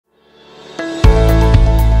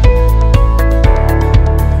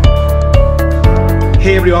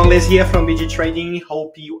everyone, Les here from BG Trading.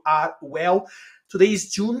 Hope you are well. Today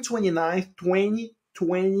is June 29th,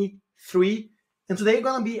 2023, and today we're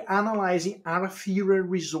going to be analyzing Arafura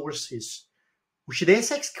resources, which the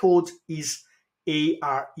SX code is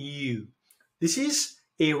ARU. This is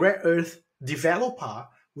a rare earth developer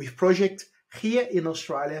with project here in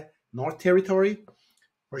Australia, North Territory,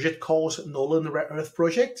 project called Nolan Rare Earth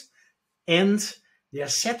Project, and they are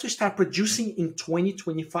set to start producing in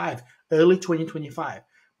 2025, early 2025,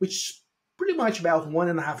 which is pretty much about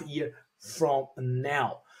 1.5 years from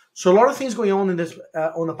now. So a lot of things going on in this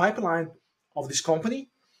on the pipeline of this company.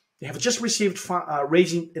 They have just received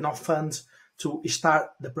raising enough funds to start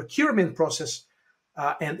the procurement process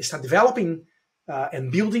and start developing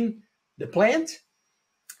and building the plant.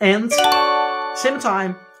 And same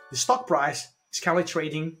time, the stock price is currently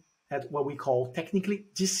trading at what we call technically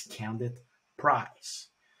discounted price.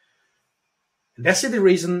 And that's the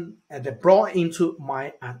reason that brought into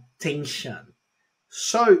my attention.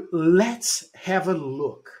 So let's have a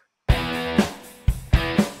look.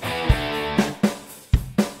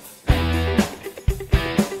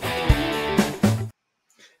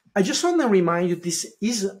 I just want to remind you, this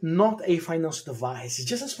is not a financial advice. It's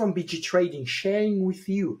just from BG Trading, sharing with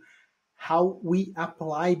you how we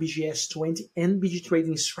apply BGS20 and BG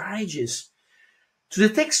Trading strategies to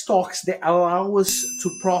detect stocks that allow us to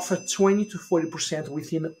profit 20 to 40%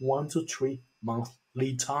 within 1 to 3 month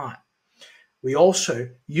lead time. We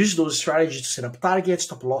also use those strategies to set up targets,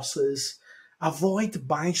 stop losses, avoid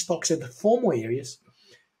buying stocks at the FOMO areas,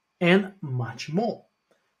 and much more.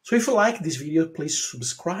 So if you like this video, please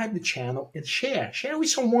subscribe to the channel and share. Share with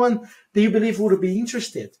someone that you believe would be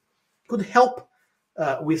interested, could help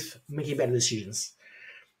with making better decisions.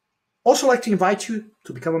 Also like to invite you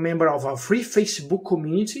to become a member of our free Facebook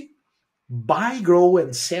community, Buy, Grow,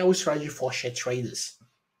 and Sell Strategy for Share Traders.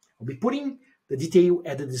 I'll be putting the detail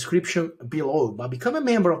at the description below. But become a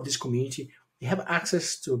member of this community. You have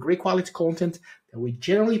access to great quality content that we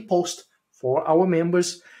generally post for our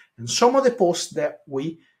members, and some of the posts that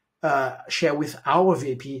we share with our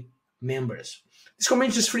VIP members. This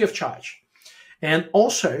community is free of charge. And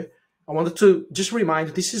also, I wanted to just remind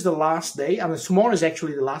you, this is the last day, and tomorrow is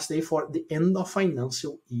actually the last day for the end of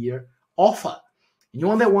financial year offer.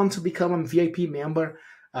 Anyone that wants to become a VIP member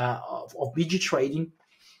of BG Trading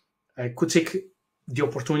could take the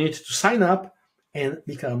opportunity to sign up and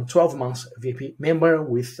become 12 months VIP member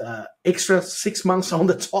with extra 6 months on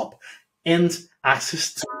the top and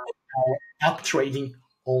access to our App Trading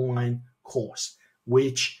online course,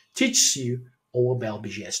 which teaches you all about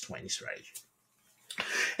BGS20 strategy.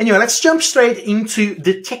 Anyway, let's jump straight into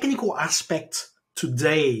the technical aspect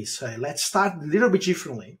today. So let's start a little bit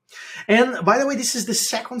differently. And by the way, this is the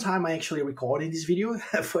second time I actually recorded this video.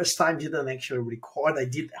 First time I didn't actually record. I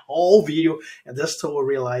did the whole video and just to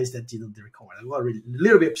realize that didn't record. I got a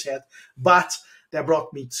little bit upset, but that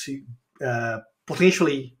brought me to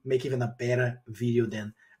potentially make even a better video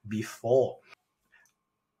than before.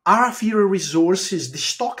 Arafura resources, the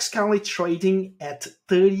stock's currently trading at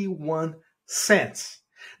 31 cents.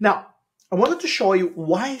 Now, I wanted to show you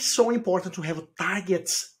why it's so important to have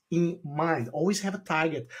targets in mind. Always have a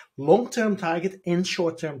target, long-term target and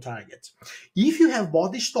short-term target. If you have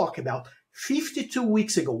bought this stock about 52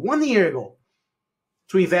 weeks ago, 1 year ago,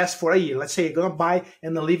 to invest for a year, let's say you're going to buy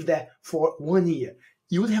and leave there for 1 year,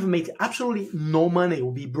 you would have made absolutely no money. It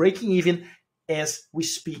will be breaking even as we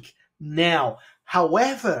speak now.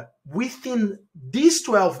 However, within these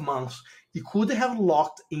 12 months, you could have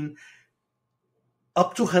locked in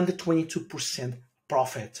up to 122%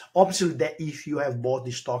 profit. Obviously, that if you have bought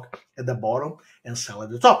the stock at the bottom and sell at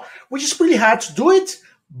the top, which is pretty hard to do it.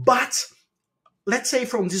 But let's say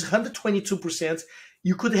from this 122%,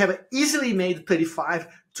 you could have easily made 35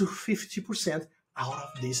 to 50% out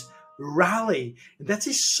of this rally. And that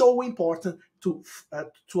is so important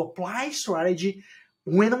to apply strategy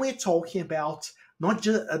when we're talking about not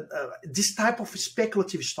just this type of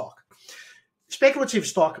speculative stock. Speculative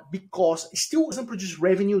stock, because it still doesn't produce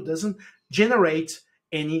revenue, doesn't generate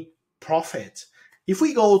any profit. If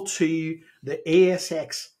we go to the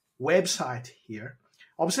ASX website here,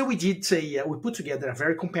 obviously we put together a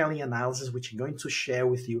very compelling analysis, which I'm going to share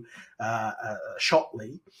with you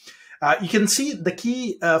shortly. You can see the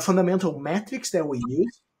key fundamental metrics that we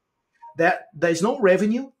use, that there is no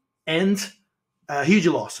revenue and huge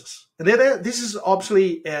losses. And this is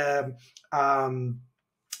obviously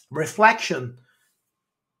reflection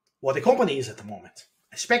what the company is at the moment.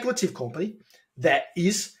 A speculative company that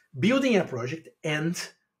is building a project and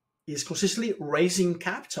is consistently raising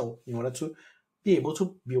capital in order to be able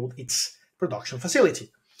to build its production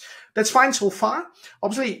facility. That's fine so far.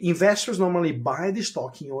 Obviously, investors normally buy the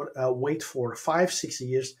stock in order, wait for 5-6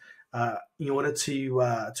 years in order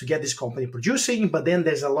to get this company producing. But then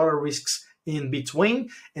there's a lot of risks in between,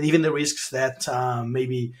 and even the risks that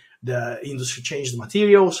maybe the industry changed the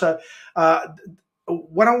material. So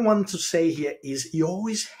what I want to say here is you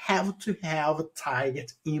always have to have a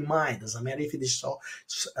target in mind. Doesn't matter if it is so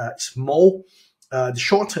small, the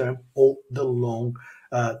short term, or the long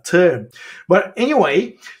term. But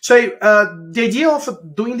anyway, so the idea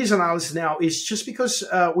of doing this analysis now is just because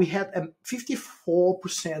we had a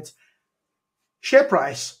 54% share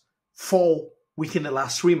price fall within the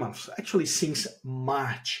last 3 months, actually since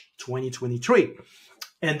March 2023.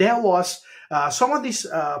 And there was some of this,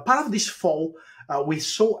 part of this fall we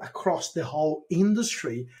saw across the whole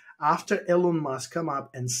industry after Elon Musk come up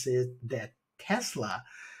and said that Tesla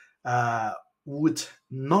would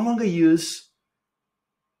no longer use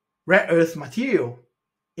rare earth material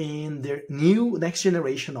in their new next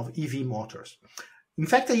generation of EV motors. In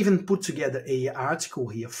fact, I even put together an article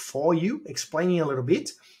here for you, explaining a little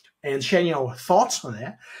bit and sharing our thoughts on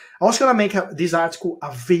that. I was going to make this article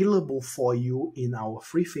available for you in our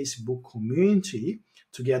free Facebook community,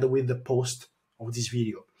 together with the post of this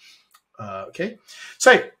video. Okay,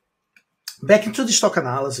 so back into the stock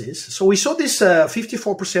analysis. So we saw this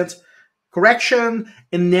 54% correction,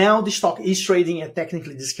 and now the stock is trading at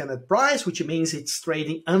technically discounted price, which means it's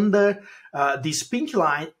trading under this pink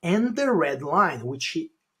line and the red line, which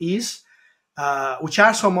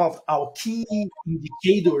are some of our key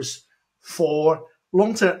indicators for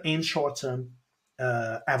long-term and short-term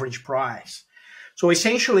average price. So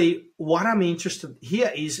essentially, what I'm interested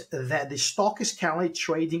here is that the stock is currently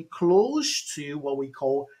trading close to what we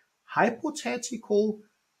call hypothetical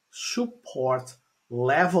support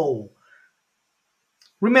level.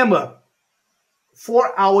 Remember,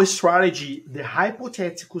 for our strategy, the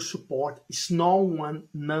hypothetical support is not one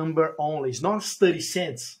number only. It's not 30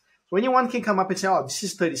 cents. So anyone can come up and say, oh, this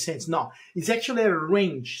is 30 cents. No, it's actually a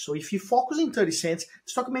range. So if you focus in 30 cents,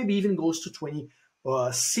 the stock maybe even goes to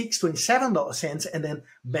 26, 27 cents and then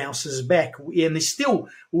bounces back. And it still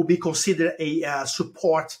will be considered a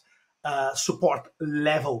support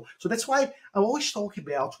level. So that's why I always talk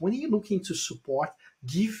about, when you look into support,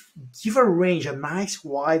 give a range, a nice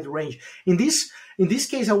wide range. In this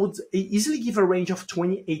case, I would easily give a range of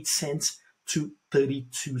 28 cents to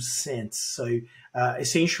 32 cents. So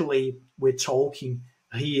essentially, we're talking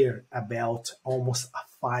here about almost a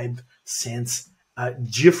 5 cents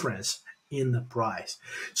difference in the price.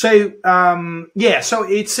 So yeah, so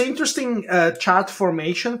it's interesting chart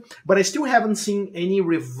formation, but I still haven't seen any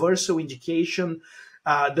reversal indication.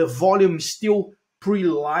 The volume is still pretty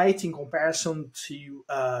light in comparison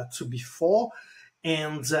to before,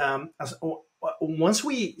 and once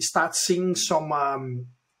we start seeing some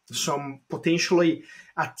potentially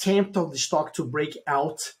attempt of the stock to break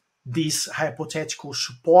out this hypothetical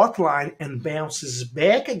support line and bounces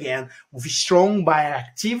back again with strong buyer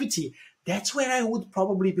activity, that's where I would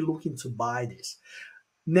probably be looking to buy this.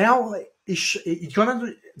 Now this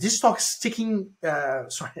stock's sticking.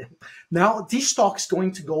 Now this stock's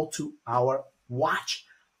going to go to our watch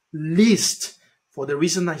list for the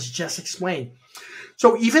reason I just explained.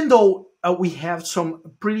 So even though we have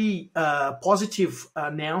some pretty positive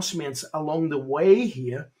announcements along the way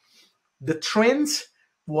here, the trend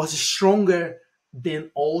was stronger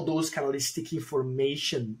than all those catalytic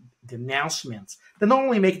information, the announcements that not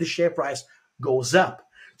only make the share price goes up.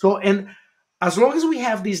 So, and as long as we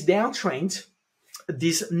have this downtrend,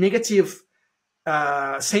 this negative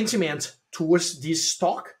sentiment towards this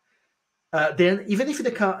stock, then even if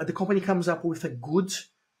the company comes up with a good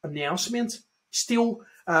announcement, still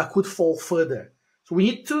could fall further. So we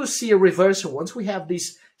need to see a reversal. Once we have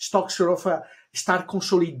this stock sort of start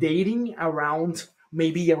consolidating around,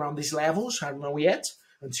 maybe around these levels, I don't know yet,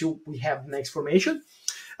 until we have the next formation.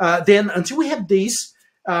 Then until we have this,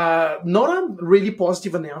 not a really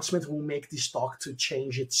positive announcement will make the stock to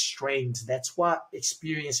change its trend. That's what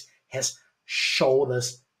experience has showed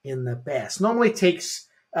us in the past. Normally it takes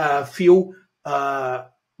a few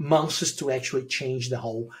months to actually change the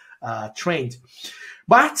whole trend.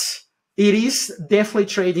 But it is definitely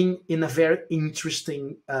trading in a very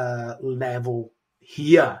interesting level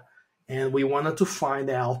here. And we wanted to find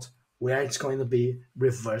out where it's going to be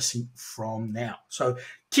reversing from now. So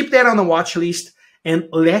keep that on the watch list. And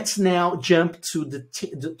let's now jump to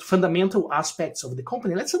the fundamental aspects of the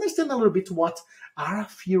company. Let's understand a little bit what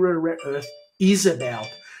Arafura Rare Earth is about.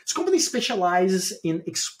 This company specializes in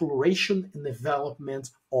exploration and development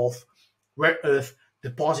of rare earth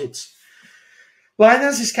deposits.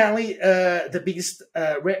 Lynas is currently the biggest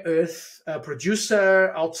rare earth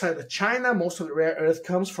producer outside of China. Most of the rare earth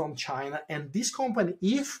comes from China, and this company,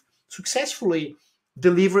 if successfully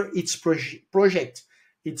deliver its project,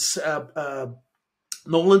 its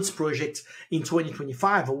Nolan's project in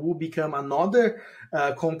 2025, will become another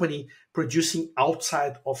company producing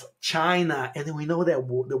outside of China, and we know that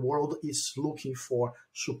the world is looking for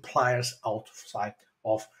suppliers outside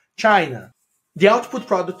of China. The output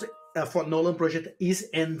product for Nolan project is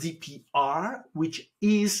NdPr, which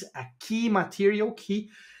is a key material,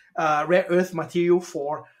 rare earth material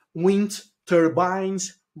for wind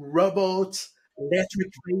turbines, robots, electric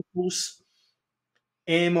vehicles,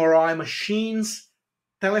 MRI machines,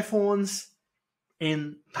 telephones,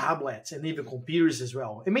 and tablets, and even computers as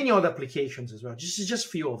well, and many other applications as well. This is just a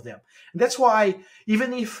few of them. And that's why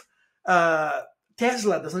even if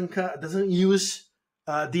Tesla doesn't use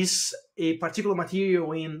this a particular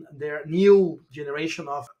material in their new generation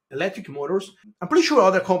of electric motors, I'm pretty sure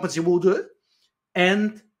other companies will do it,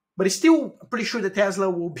 but it's still pretty sure that Tesla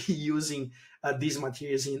will be using these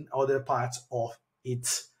materials in other parts of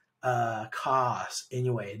its cars.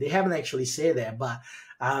 Anyway, they haven't actually said that, but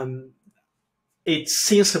it's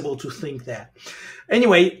sensible to think that.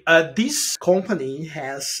 Anyway, this company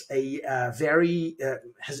has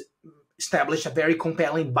has established a very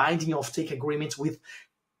compelling binding offtake agreement with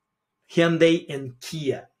Hyundai and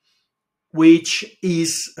Kia, which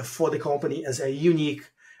is for the company as a unique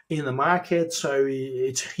in the market. So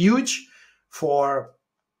it's huge for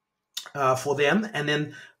them. And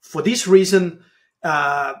then for this reason,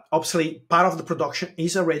 obviously part of the production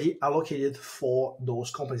is already allocated for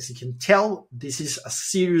those companies. You can tell this is a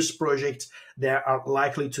serious project that are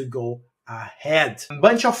likely to go ahead. A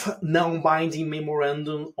bunch of non-binding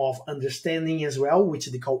memorandum of understanding as well,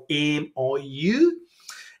 which they call MOU.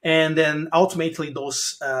 And then ultimately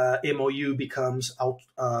those MOU becomes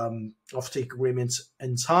offtake agreements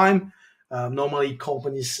in time. Normally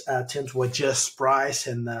companies tend to adjust price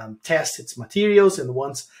and test its materials, and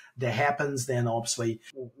once that happens, then obviously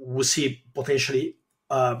we'll see potentially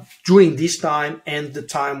during this time and the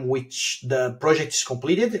time which the project is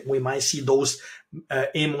completed, we might see those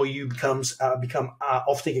MOU become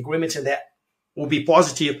offtake agreements, and that will be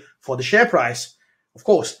positive for the share price, of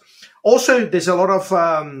course. Also, there's a lot of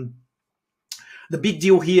the big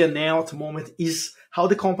deal here now at the moment is how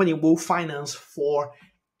the company will finance for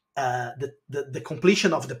the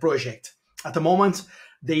completion of the project. At the moment,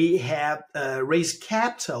 they have raised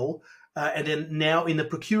capital and then now in the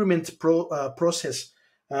procurement process,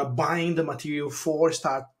 buying the material for to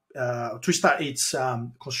start its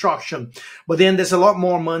construction. But then there's a lot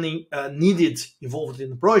more money needed involved in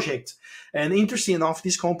the project. And interesting enough,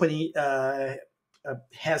 this company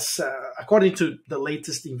has, according to the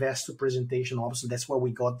latest investor presentation, obviously that's where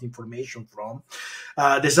we got the information from,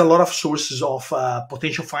 there's a lot of sources of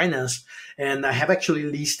potential finance, and I have actually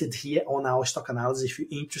listed here on our stock analysis if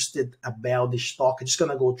you're interested about the stock. I'm just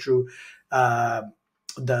going to go through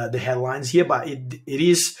the headlines here, but it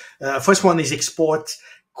is, first one is export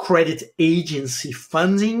credit agency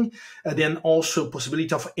funding, then also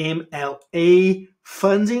possibility of MLA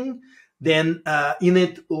funding, then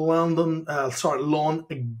loan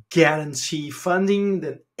guarantee funding,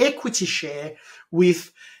 then equity share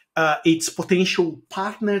with its potential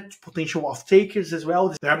partner, potential off-takers as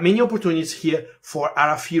well. There are many opportunities here for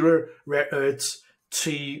Arafura Rare Earths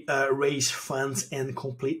to raise funds and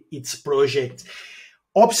complete its project.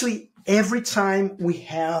 Obviously, every time we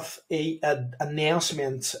have an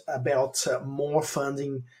announcement about more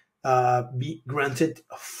funding be granted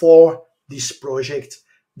for this project,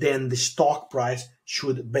 then the stock price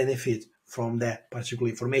should benefit from that particular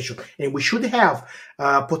information. And we should have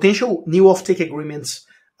potential new offtake agreements,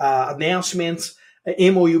 announcements,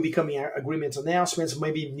 MOU becoming agreements announcements,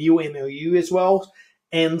 maybe new MOU as well,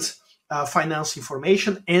 and finance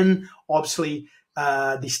information, and obviously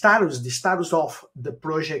the status of the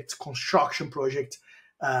project, construction project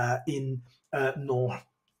in North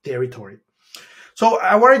Territory. So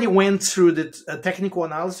I already went through the technical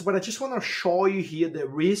analysis, but I just want to show you here the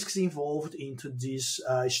risks involved into this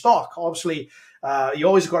stock. Obviously, you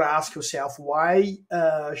always got to ask yourself, why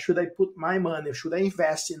should I put my money, should I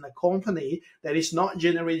invest in a company that is not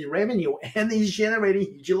generating revenue and is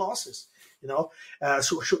generating huge losses? You know,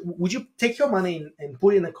 would you take your money and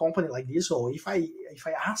put in a company like this? Or if I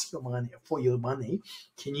ask for your money,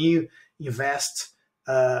 can you invest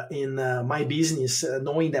in my business,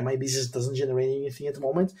 knowing that my business doesn't generate anything at the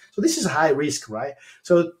moment? So this is high risk, right?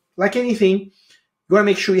 So like anything, you gotta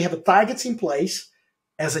make sure you have targets in place,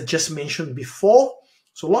 as I just mentioned before.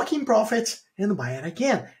 So lock in profits and buy it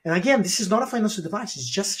again. And again, this is not a financial advice. It's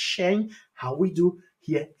just sharing how we do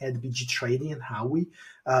here at BG Trading and how we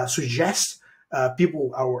suggest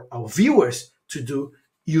people, our viewers, to do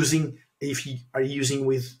using, if you are using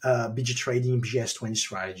with BG Trading BGS20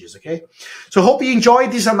 strategies. Okay, so hope you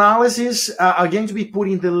enjoyed this analysis. I'm going to be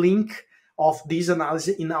putting the link of this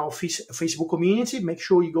analysis in our Facebook community. Make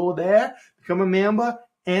sure you go there, become a member,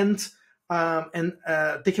 and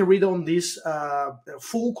take a read on this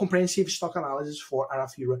full comprehensive stock analysis for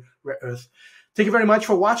Arafura Rare Earth. Thank you very much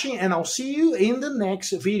for watching, and I'll see you in the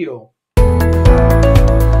next video.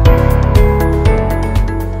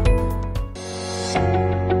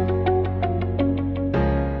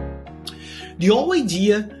 The whole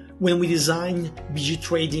idea when we designed BG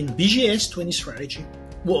Trading BGS20 strategy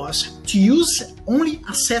was to use only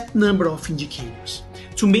a set number of indicators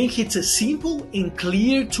to make it simple and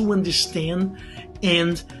clear to understand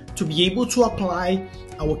and to be able to apply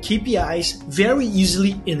our KPIs very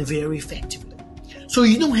easily and very effectively. So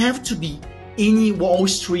you don't have to be any Wall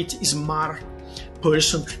Street smart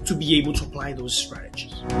person to be able to apply those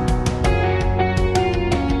strategies.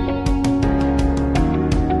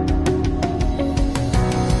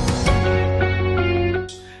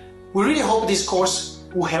 We really hope this course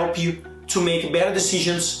will help you to make better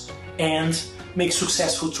decisions and make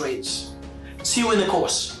successful trades. See you in the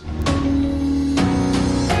course.